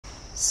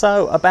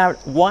So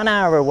about 1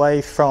 hour away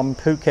from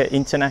Phuket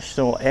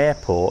International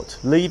Airport,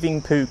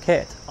 leaving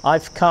Phuket,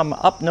 I've come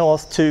up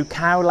north to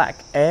Khao Lak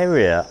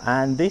area,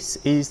 and this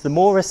is the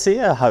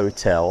Moracea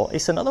Hotel.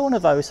 It's another one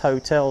of those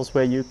hotels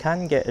where you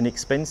can get an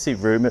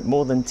expensive room at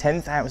more than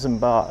 10,000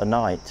 baht a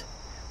night.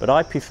 But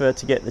I prefer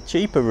to get the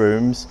cheaper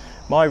rooms.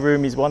 My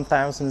room is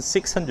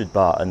 1,600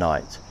 baht a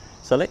night.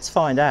 So let's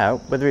find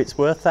out whether it's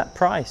worth that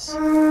price.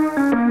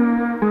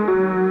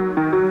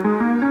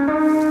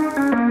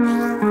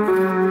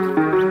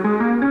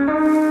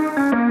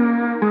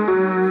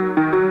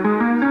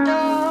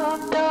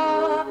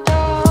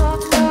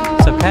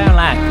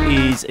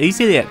 Is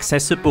easily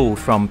accessible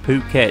from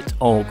Phuket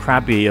or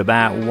Krabi,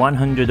 about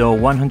 100 or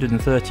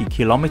 130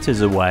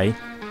 kilometers away.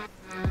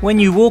 When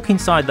you walk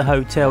inside the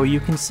hotel, you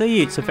can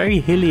see it's a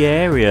very hilly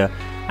area,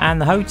 and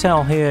the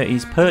hotel here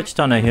is perched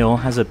on a hill,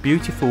 has a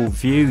beautiful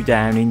view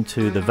down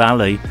into the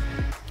valley,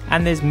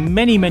 and there's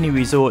many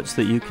resorts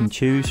that you can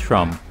choose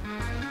from.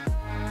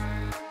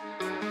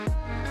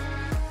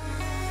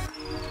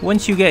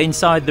 Once you get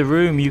inside the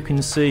room, you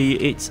can see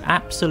it's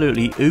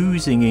absolutely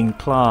oozing in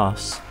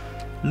class.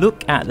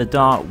 Look at the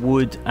dark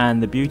wood and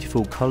the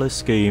beautiful colour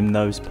scheme.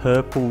 Those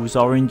purples,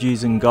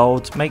 oranges and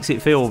golds makes it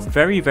feel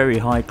very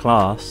high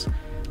class,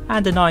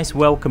 and a nice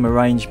welcome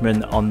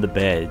arrangement on the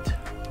bed.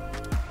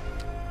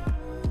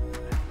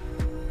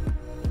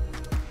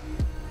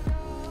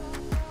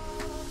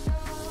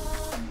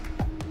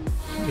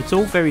 It's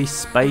all very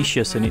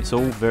spacious and it's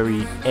all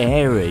very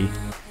airy.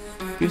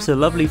 Gives a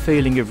lovely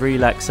feeling of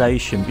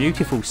relaxation,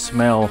 beautiful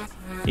smell,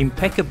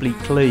 impeccably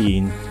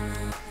clean.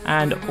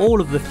 And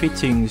all of the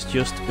fittings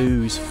just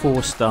ooze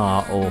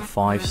 4-star or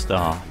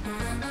 5-star.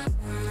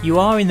 You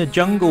are in the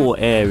jungle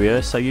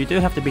area, so you do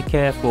have to be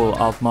careful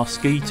of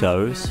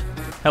mosquitoes.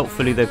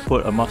 Helpfully they've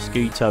put a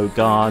mosquito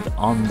guard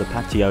on the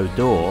patio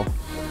door.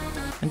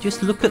 And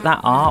just look at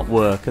that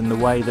artwork and the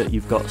way that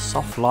you've got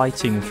soft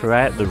lighting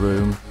throughout the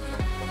room.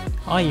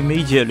 I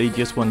immediately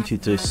just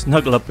wanted to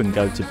snuggle up and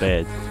go to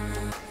bed.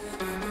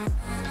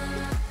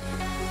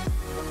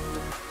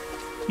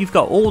 You've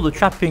got all the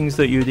trappings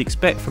that you'd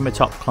expect from a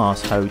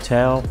top-class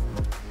hotel.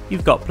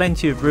 You've got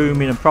plenty of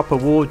room in a proper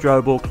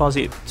wardrobe or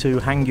closet to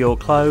hang your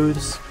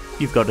clothes.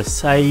 You've got a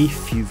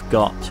safe, you've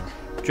got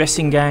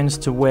dressing gowns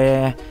to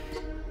wear.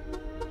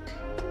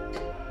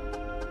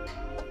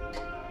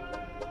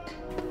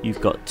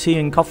 You've got tea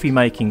and coffee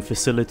making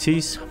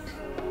facilities.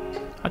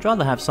 I'd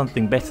rather have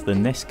something better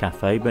than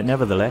Nescafe, but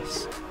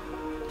nevertheless.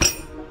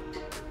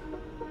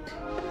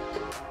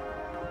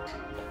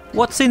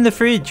 What's in the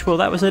fridge? Well,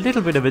 that was a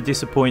little bit of a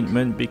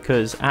disappointment,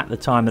 because at the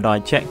time that I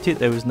checked it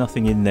there was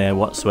nothing in there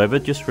whatsoever,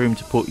 just room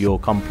to put your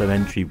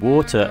complimentary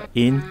water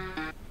in.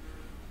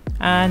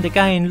 And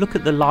again, look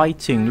at the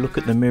lighting, look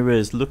at the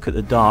mirrors, look at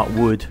the dark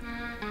wood,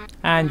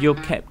 and you're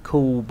kept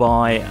cool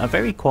by a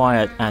very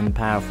quiet and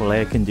powerful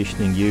air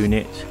conditioning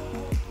unit,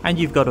 and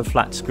you've got a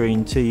flat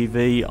screen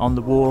TV on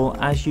the wall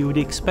as you would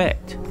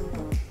expect.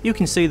 You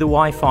can see the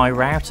Wi-Fi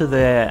router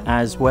there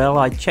as well.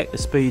 I checked the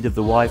speed of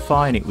the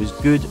Wi-Fi and it was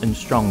good and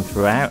strong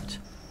throughout.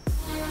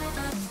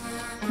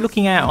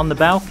 Looking out on the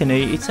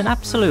balcony, it's an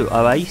absolute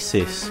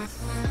oasis.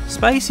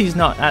 Space is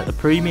not at the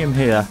premium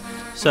here,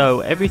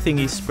 so everything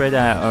is spread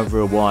out over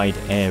a wide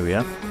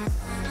area.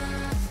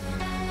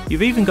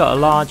 You've even got a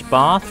large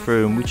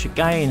bathroom, which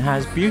again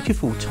has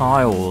beautiful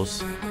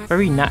tiles,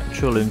 very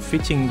natural and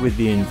fitting with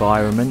the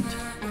environment,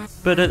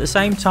 but at the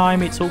same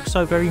time it's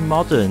also very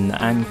modern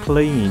and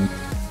clean.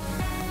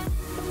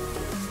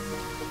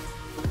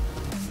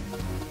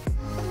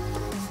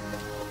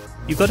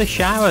 You've got a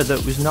shower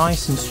that was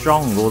nice and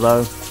strong,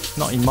 although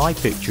not in my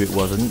picture it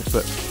wasn't,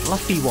 but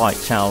fluffy white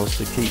towels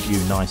to keep you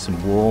nice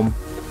and warm.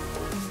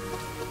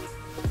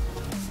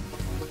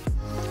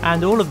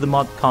 And all of the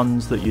mod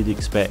cons that you'd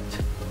expect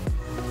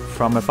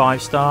from a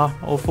 5-star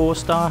or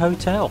 4-star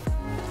hotel.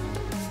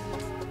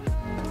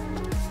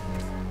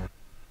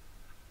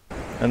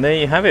 And there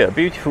you have it, a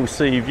beautiful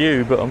sea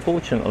view, but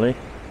unfortunately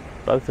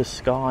both the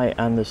sky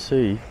and the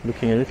sea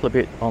looking a little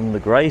bit on the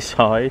grey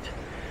side,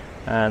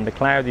 and the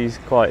cloud is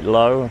quite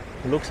low.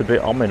 It looks a bit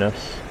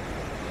ominous.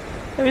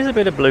 There is a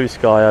bit of blue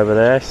sky over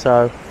there,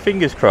 so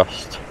fingers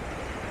crossed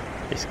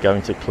it's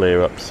going to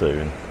clear up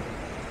soon.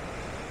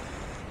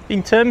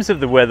 In terms of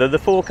the weather, the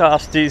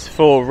forecast is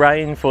for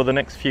rain for the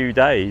next few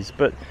days,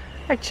 but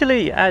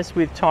actually, as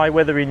with Thai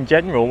weather in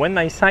general, when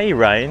they say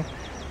rain,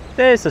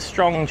 there's a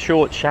strong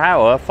short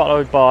shower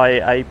followed by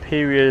a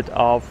period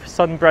of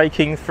sun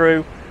breaking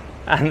through,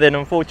 and then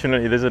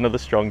unfortunately there's another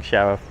strong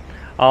shower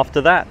after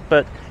that.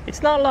 But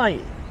it's not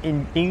like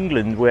in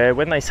England where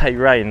when they say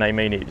rain they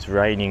mean it's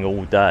raining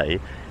all day.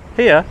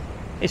 Here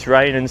it's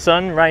rain and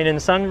sun, rain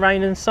and sun,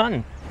 rain and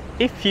sun.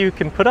 If you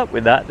can put up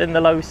with that, then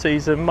the low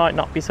season might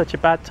not be such a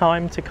bad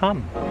time to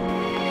come.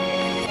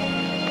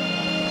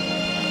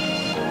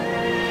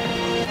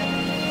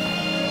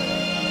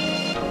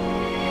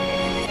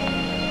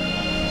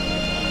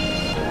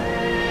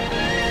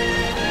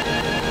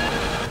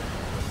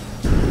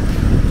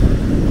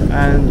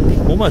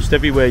 And almost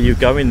everywhere you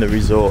go in the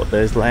resort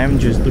there's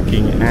lounges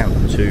looking out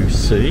to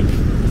sea,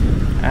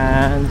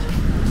 and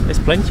there's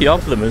plenty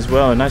of them as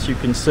well. And as you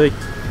can see,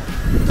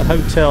 the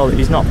hotel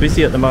is not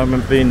busy at the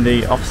moment, being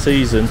the off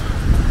season,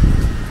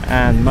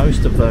 and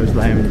most of those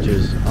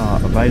lounges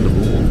are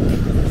available.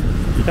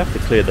 You'd have to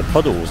clear the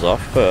puddles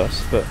off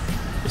first, but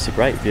it's a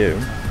great view.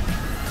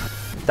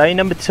 Day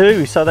number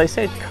 2, so they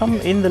said come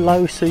in the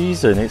low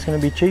season, it's going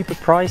to be cheaper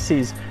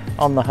prices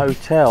on the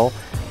hotel,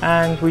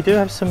 and we do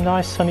have some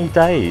nice sunny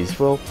days.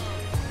 Well,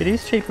 it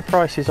is cheaper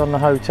prices on the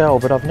hotel,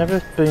 but I've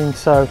never been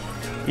so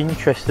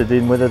interested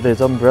in whether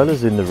there's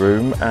umbrellas in the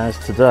room as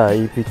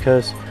today,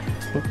 because,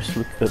 oops,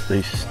 look at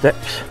these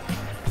steps.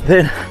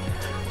 Then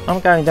I'm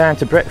going down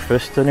to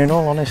breakfast, and in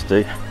all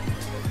honesty,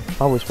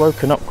 I was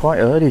woken up quite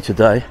early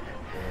today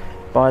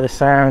by the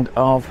sound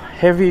of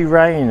heavy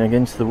rain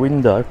against the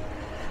window,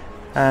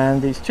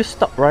 and it's just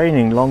stopped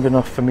raining long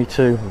enough for me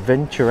to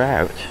venture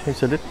out.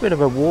 It's a little bit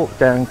of a walk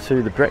down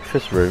to the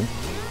breakfast room,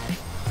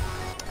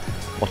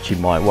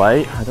 watching my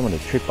way. I don't want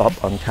to trip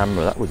up on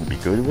camera, that wouldn't be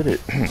good, would it?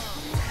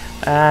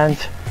 And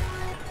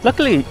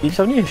luckily it's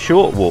only a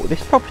short walk.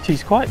 This property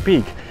is quite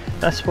big,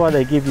 that's why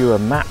they give you a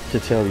map to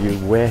tell you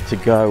where to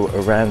go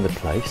around the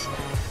place,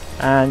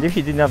 and if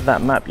you didn't have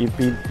that map you'd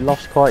be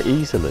lost quite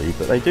easily,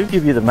 but they do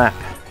give you the map.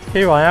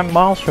 Here I am,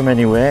 miles from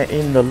anywhere,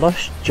 in the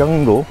lush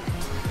jungle.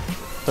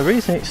 The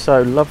reason it's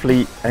so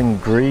lovely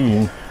and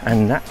green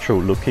and natural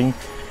looking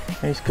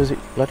is because it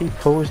bloody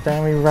pours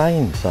down with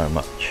rain so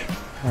much.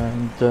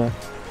 And I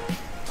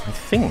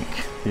think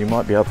you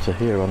might be able to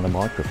hear on the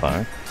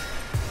microphone,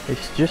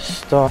 it's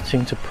just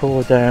starting to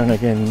pour down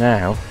again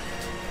now,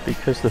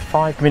 because the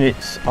 5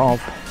 minutes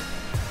of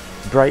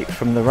break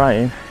from the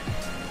rain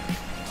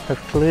have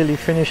clearly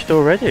finished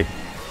already.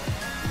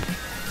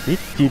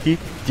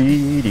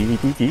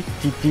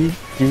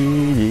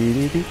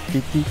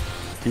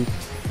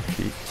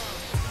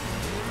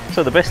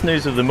 So the best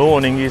news of the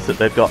morning is that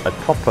they've got a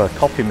proper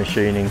coffee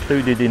machine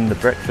included in the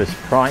breakfast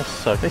price.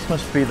 So this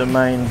must be the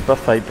main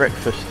buffet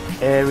breakfast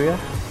area.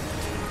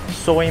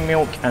 Soy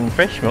milk and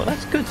fresh milk,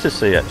 that's good to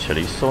see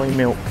actually, soy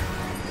milk.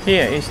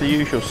 Here is the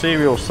usual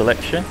cereal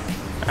selection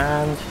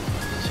and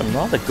some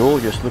rather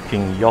gorgeous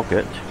looking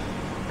yogurt.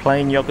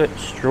 Plain yogurt,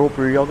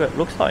 strawberry yogurt,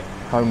 looks like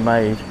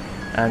homemade,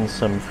 and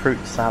some fruit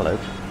salad.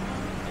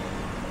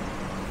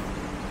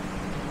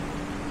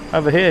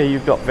 Over here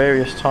you've got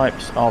various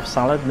types of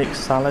salad,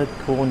 mixed salad,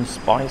 corn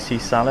spicy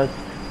salad.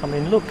 I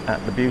mean, look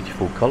at the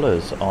beautiful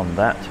colours on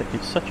that.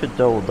 It's such a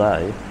dull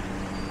day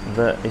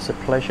that it's a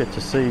pleasure to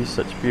see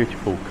such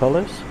beautiful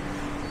colours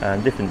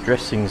and different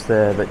dressings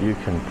there that you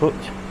can put.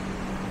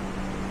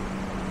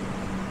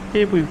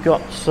 Here we've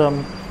got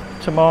some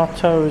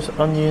tomatoes,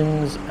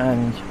 onions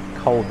and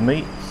cold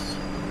meats.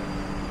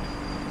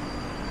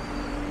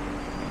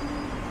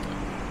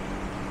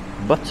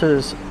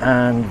 Butters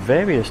and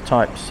various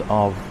types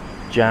of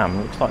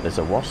jam. Looks like there's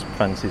a wasp,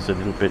 fancies a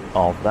little bit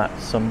of that.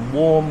 Some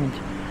warmed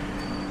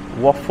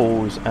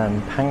waffles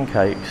and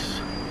pancakes.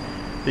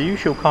 The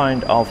usual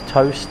kind of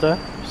toaster.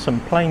 Some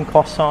plain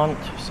croissant,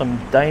 some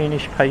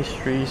Danish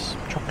pastries,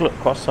 chocolate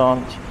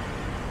croissant,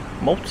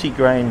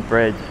 multi-grain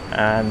bread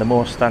and the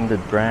more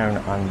standard brown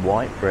and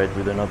white bread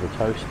with another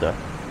toaster.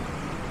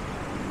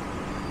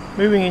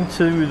 Moving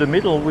into the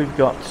middle we've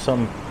got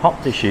some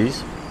hot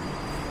dishes,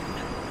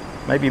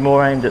 maybe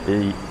more aimed at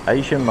the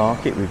Asian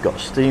market. We've got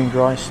steamed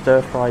rice,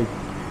 stir-fried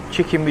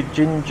chicken with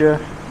ginger,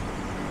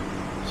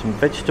 some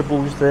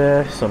vegetables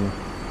there, some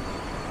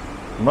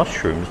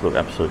mushrooms look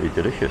absolutely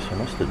delicious, I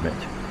must admit,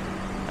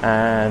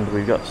 and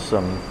we've got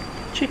some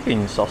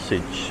chicken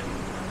sausage,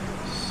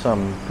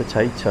 some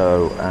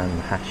potato and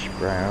hash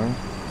brown,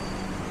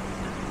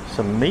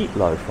 some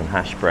meatloaf and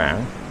hash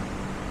brown.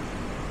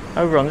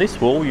 Over on this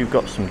wall you've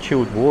got some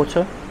chilled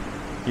water.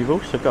 You've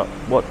also got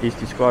what is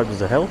described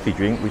as a healthy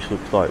drink, which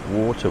looks like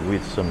water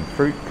with some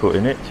fruit put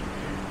in it.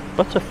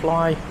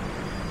 Butterfly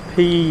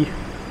pea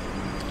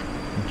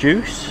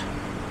juice,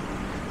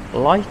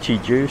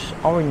 lychee juice,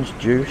 orange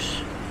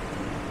juice.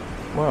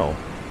 Well,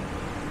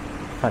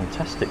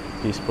 fantastic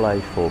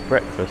display for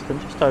breakfast. And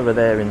just over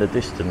there in the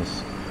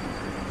distance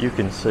you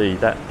can see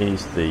that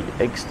is the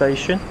egg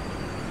station.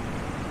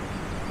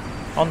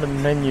 On the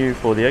menu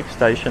for the egg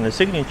station, the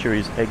signature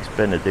is eggs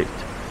Benedict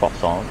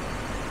croissant,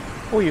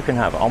 or you can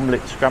have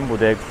omelette,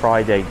 scrambled egg,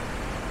 fried egg,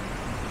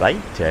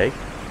 baked egg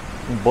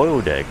and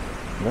boiled egg.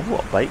 I don't know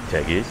what baked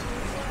egg is,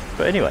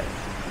 but anyway,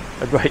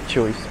 a great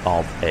choice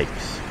of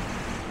eggs.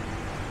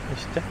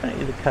 It's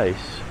definitely the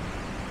case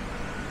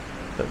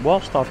that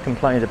whilst I've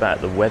complained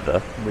about the weather,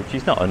 which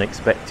is not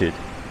unexpected,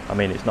 I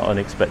mean it's not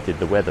unexpected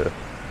the weather,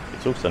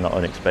 it's also not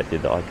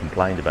unexpected that I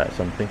complained about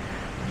something,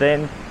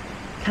 then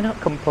cannot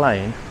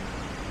complain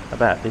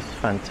about this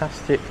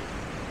fantastic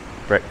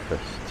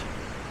breakfast.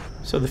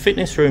 So the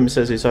fitness room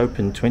says it's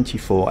open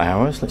 24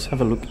 hours. Let's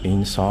have a look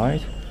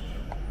inside.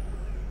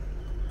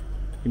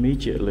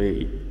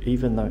 Immediately,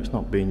 even though it's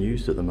not being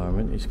used at the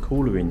moment, it's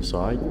cooler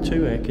inside.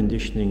 2 air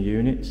conditioning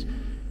units.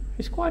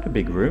 It's quite a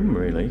big room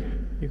really.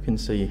 You can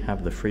see you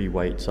have the free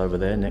weights over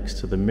there next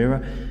to the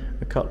mirror,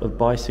 a couple of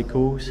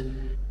bicycles,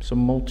 some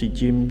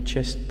multi-gym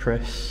chest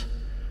press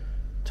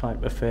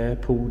type affair,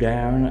 pull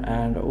down,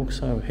 and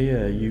also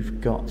here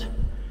you've got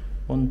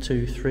 1,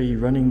 2, 3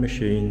 running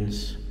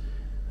machines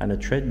and a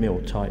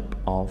treadmill type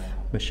of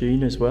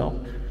machine as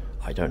well.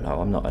 I don't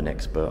know, I'm not an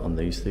expert on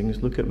these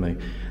things, look at me.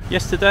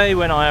 Yesterday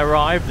when I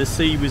arrived, the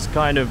sea was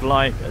kind of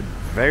like a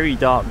very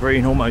dark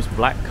green, almost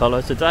black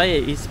colour. Today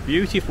it's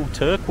beautiful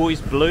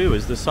turquoise blue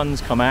as the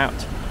sun's come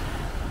out.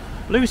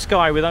 Blue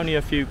sky with only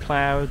a few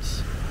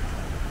clouds,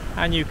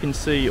 and you can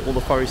see all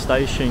the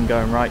forestation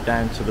going right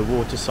down to the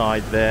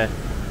waterside there.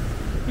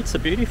 It's a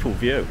beautiful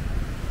view.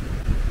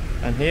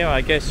 And here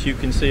I guess you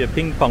can see a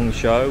ping pong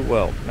show.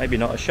 Well, maybe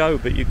not a show,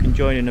 but you can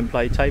join in and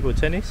play table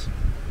tennis.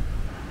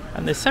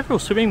 And there's several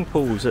swimming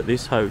pools at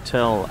this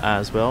hotel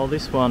as well.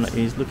 This one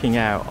is looking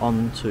out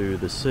onto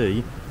the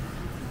sea.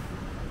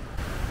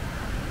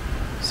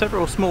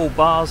 Several small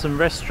bars and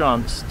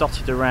restaurants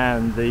dotted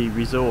around the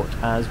resort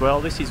as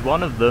well. This is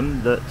one of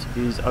them that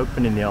is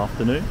open in the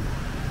afternoon,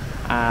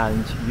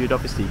 and you'd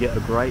obviously get a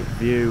great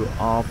view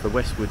of the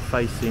westward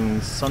facing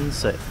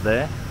sunset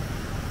there.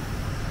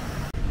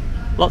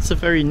 Lots of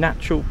very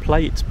natural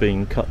plates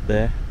being cut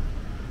there.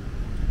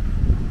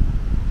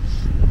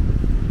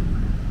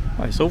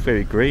 Oh, it's all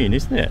very green,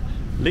 isn't it?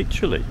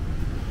 Literally.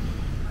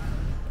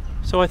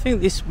 So I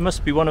think this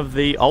must be one of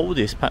the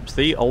oldest, perhaps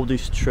the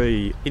oldest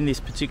tree in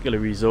this particular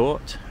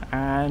resort,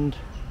 and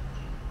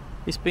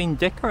it's been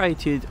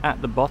decorated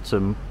at the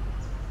bottom,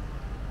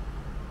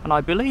 and I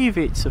believe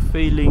it's a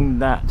feeling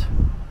that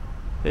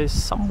there's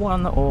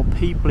someone or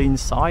people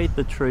inside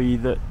the tree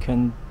that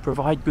can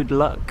provide good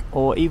luck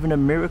or even a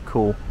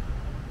miracle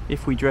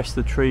if we dress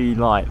the tree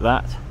like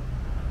that.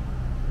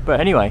 But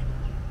anyway,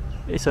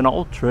 it's an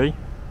old tree,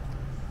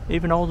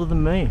 even older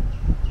than me.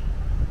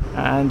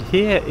 And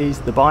here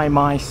is the Buy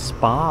My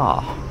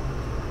Spa,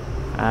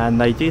 and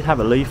they did have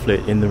a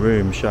leaflet in the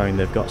room showing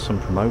they've got some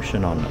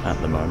promotion on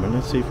at the moment.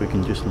 Let's see if we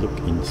can just look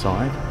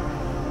inside.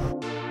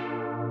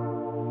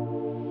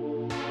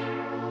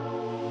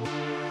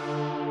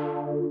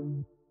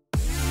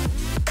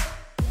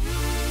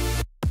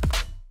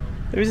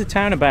 There is a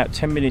town about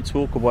 10 minutes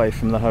walk away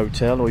from the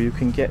hotel, or you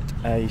can get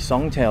a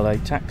Songtail, a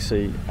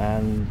taxi,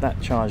 and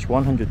that charged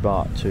 100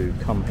 baht to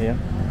come here.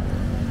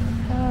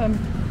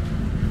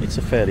 It's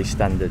a fairly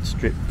standard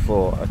strip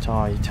for a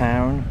Thai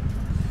town.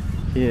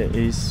 Here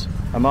is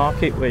a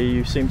market where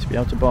you seem to be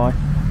able to buy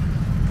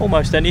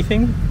almost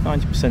anything.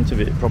 90%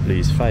 of it probably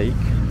is fake.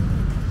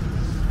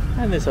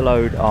 And there's a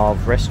load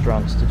of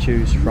restaurants to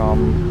choose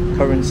from,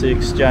 currency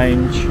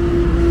exchange,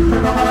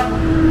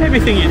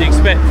 everything you'd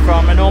expect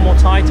from a normal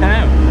Thai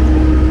town.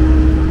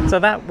 So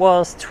that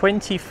was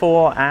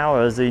 24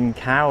 hours in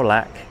Khao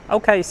Lak.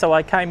 Okay, so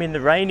I came in the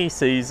rainy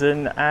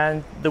season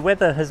and the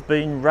weather has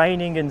been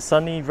raining and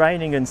sunny,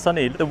 raining and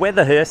sunny. The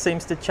weather here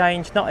seems to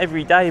change not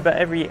every day but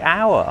every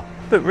hour.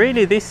 But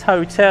really this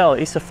hotel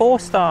is a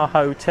 4-star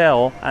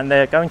hotel, and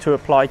they're going to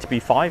apply to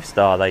be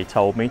 5-star, they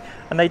told me.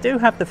 And they do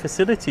have the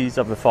facilities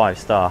of a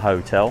 5-star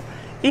hotel.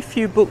 If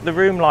you book the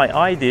room like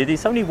I did,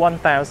 it's only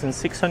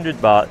 1,600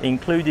 baht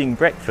including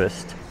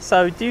breakfast.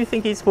 So do you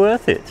think it's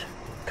worth it?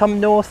 Come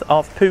north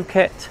of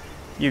Phuket,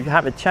 you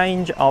have a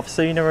change of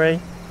scenery,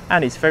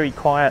 and it's very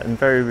quiet and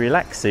very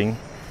relaxing,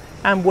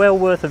 and well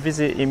worth a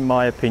visit in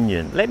my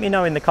opinion. Let me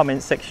know in the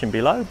comments section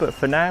below, but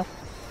for now,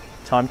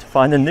 time to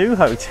find a new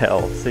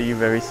hotel. See you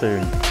very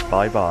soon.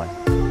 Bye bye.